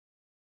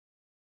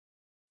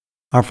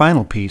Our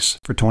final piece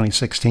for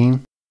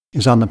 2016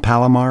 is on the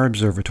Palomar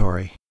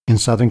Observatory in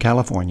Southern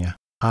California,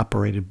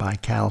 operated by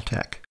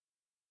Caltech.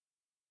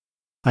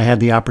 I had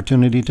the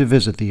opportunity to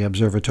visit the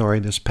observatory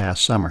this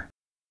past summer.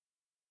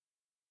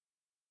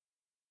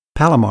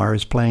 Palomar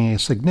is playing a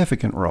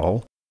significant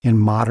role in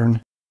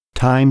modern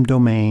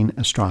time-domain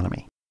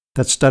astronomy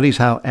that studies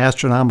how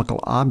astronomical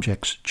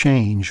objects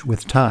change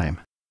with time,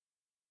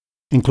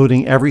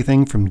 including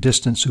everything from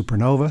distant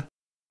supernovae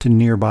to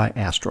nearby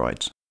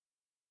asteroids.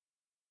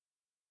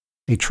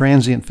 A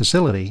transient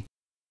facility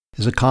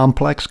is a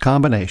complex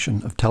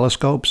combination of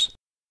telescopes,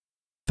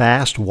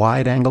 fast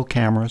wide-angle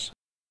cameras,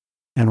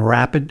 and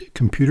rapid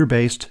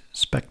computer-based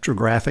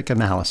spectrographic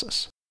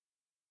analysis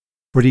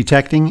for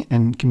detecting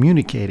and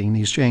communicating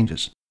these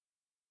changes.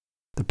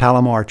 The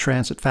Palomar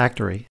Transit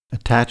Factory,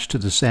 attached to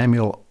the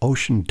Samuel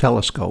Ocean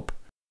Telescope,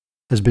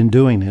 has been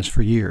doing this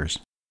for years,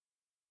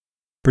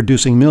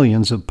 producing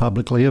millions of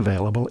publicly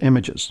available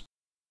images.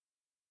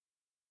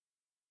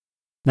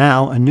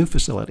 Now, a new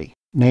facility,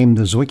 named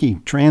the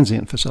Zwicky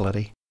Transient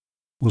Facility,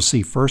 will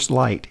see first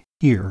light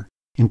here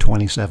in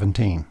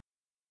 2017.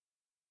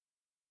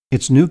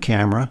 Its new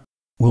camera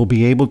will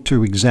be able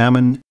to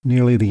examine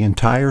nearly the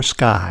entire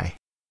sky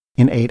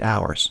in 8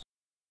 hours.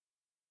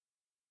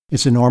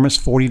 Its enormous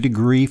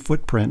 40-degree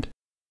footprint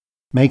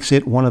makes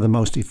it one of the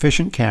most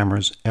efficient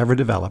cameras ever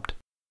developed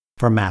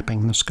for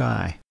mapping the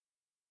sky.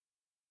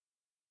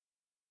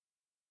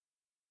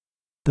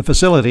 The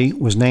facility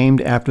was named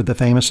after the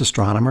famous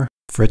astronomer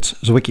Fritz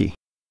Zwicky,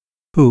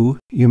 who,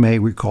 you may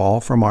recall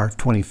from our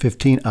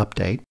 2015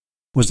 update,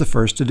 was the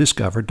first to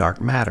discover dark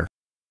matter.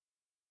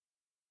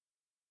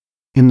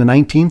 In the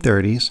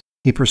 1930s,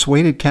 he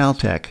persuaded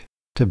Caltech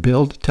to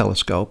build a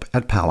telescope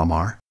at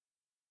Palomar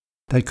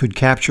that could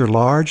capture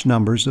large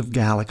numbers of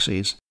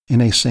galaxies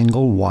in a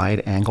single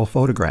wide-angle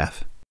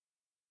photograph.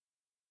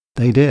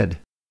 They did,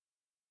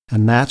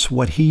 and that's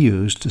what he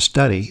used to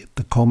study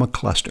the Coma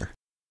Cluster,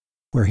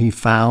 where he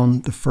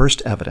found the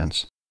first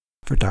evidence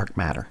for dark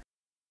matter.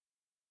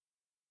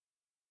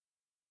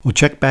 We'll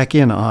check back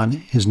in on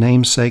his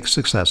namesake's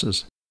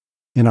successes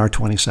in our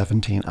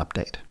 2017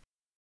 update.